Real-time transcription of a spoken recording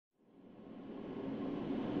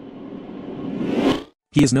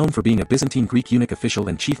He is known for being a Byzantine Greek eunuch official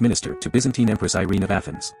and chief minister to Byzantine Empress Irene of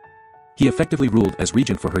Athens. He effectively ruled as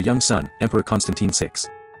regent for her young son, Emperor Constantine VI.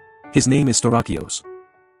 His name is Staurakios.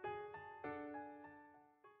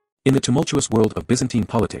 In the tumultuous world of Byzantine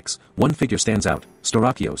politics, one figure stands out,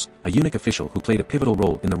 Staurakios, a eunuch official who played a pivotal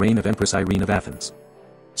role in the reign of Empress Irene of Athens.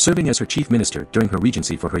 Serving as her chief minister during her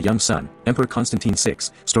regency for her young son, Emperor Constantine VI,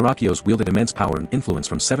 Staurakios wielded immense power and influence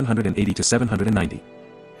from 780 to 790.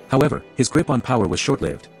 However, his grip on power was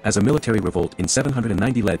short-lived, as a military revolt in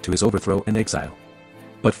 790 led to his overthrow and exile.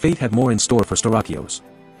 But fate had more in store for Staurakios.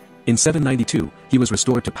 In 792, he was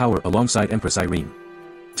restored to power alongside Empress Irene.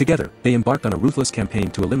 Together, they embarked on a ruthless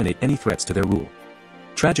campaign to eliminate any threats to their rule.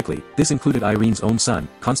 Tragically, this included Irene's own son,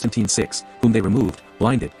 Constantine VI, whom they removed,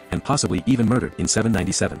 blinded, and possibly even murdered in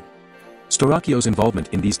 797. Staurakios' involvement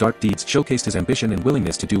in these dark deeds showcased his ambition and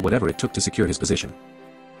willingness to do whatever it took to secure his position.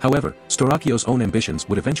 However, Staurakios' own ambitions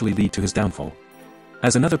would eventually lead to his downfall.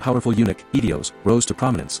 As another powerful eunuch, Eidos, rose to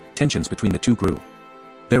prominence, tensions between the two grew.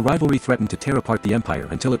 Their rivalry threatened to tear apart the empire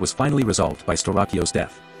until it was finally resolved by Staurakios'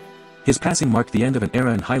 death. His passing marked the end of an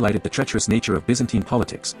era and highlighted the treacherous nature of Byzantine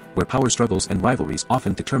politics, where power struggles and rivalries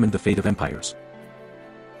often determined the fate of empires.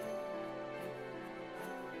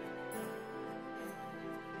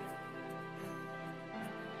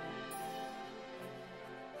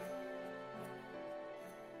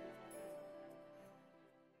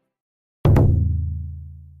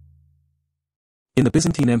 In the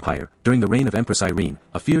Byzantine Empire, during the reign of Empress Irene,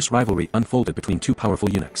 a fierce rivalry unfolded between two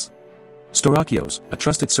powerful eunuchs. Staurakios, a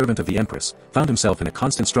trusted servant of the empress, found himself in a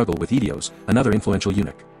constant struggle with Eidos, another influential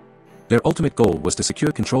eunuch. Their ultimate goal was to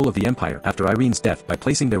secure control of the empire after Irene's death by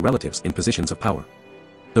placing their relatives in positions of power.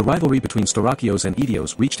 The rivalry between Staurakios and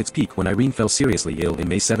Eidos reached its peak when Irene fell seriously ill in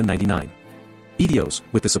May 799. Eidos,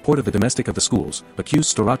 with the support of the domestic of the schools,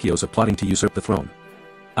 accused Staurakios of plotting to usurp the throne.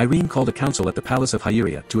 Irene called a council at the palace of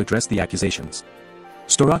Hieria to address the accusations.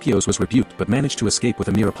 Staurakios was rebuked but managed to escape with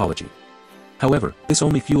a mere apology. However, this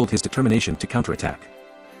only fueled his determination to counterattack.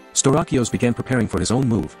 Staurakios began preparing for his own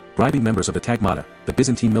move, bribing members of the Tagmata, the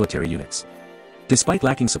Byzantine military units. Despite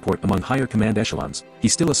lacking support among higher command echelons, he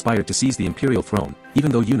still aspired to seize the imperial throne,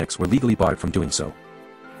 even though eunuchs were legally barred from doing so.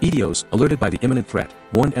 Eidos, alerted by the imminent threat,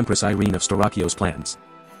 warned Empress Irene of Staurakios' plans.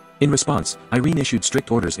 In response, Irene issued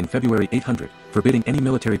strict orders in February 800, forbidding any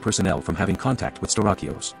military personnel from having contact with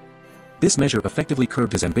Staurakios. This measure effectively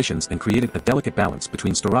curbed his ambitions and created a delicate balance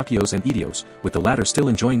between Staurakios and Eidos, with the latter still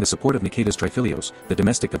enjoying the support of Niketas Tryphilios, the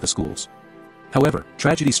domestic of the schools. However,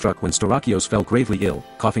 tragedy struck when Staurakios fell gravely ill,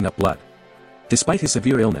 coughing up blood. Despite his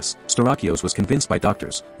severe illness, Staurakios was convinced by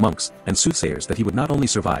doctors, monks, and soothsayers that he would not only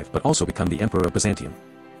survive but also become the emperor of Byzantium.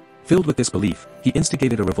 Filled with this belief, he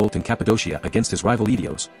instigated a revolt in Cappadocia against his rival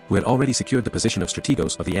Eidos, who had already secured the position of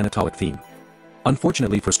strategos of the Anatolic theme.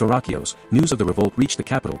 Unfortunately for Staurakios, news of the revolt reached the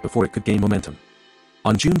capital before it could gain momentum.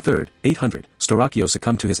 On June 3, 800, Staurakios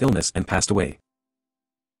succumbed to his illness and passed away.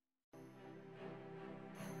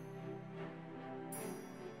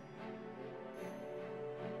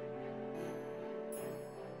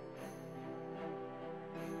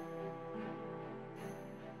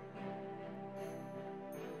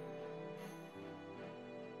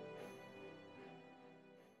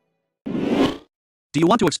 Do you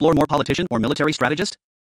want to explore more politician or military strategist?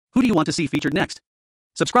 Who do you want to see featured next?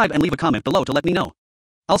 Subscribe and leave a comment below to let me know.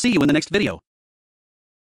 I'll see you in the next video.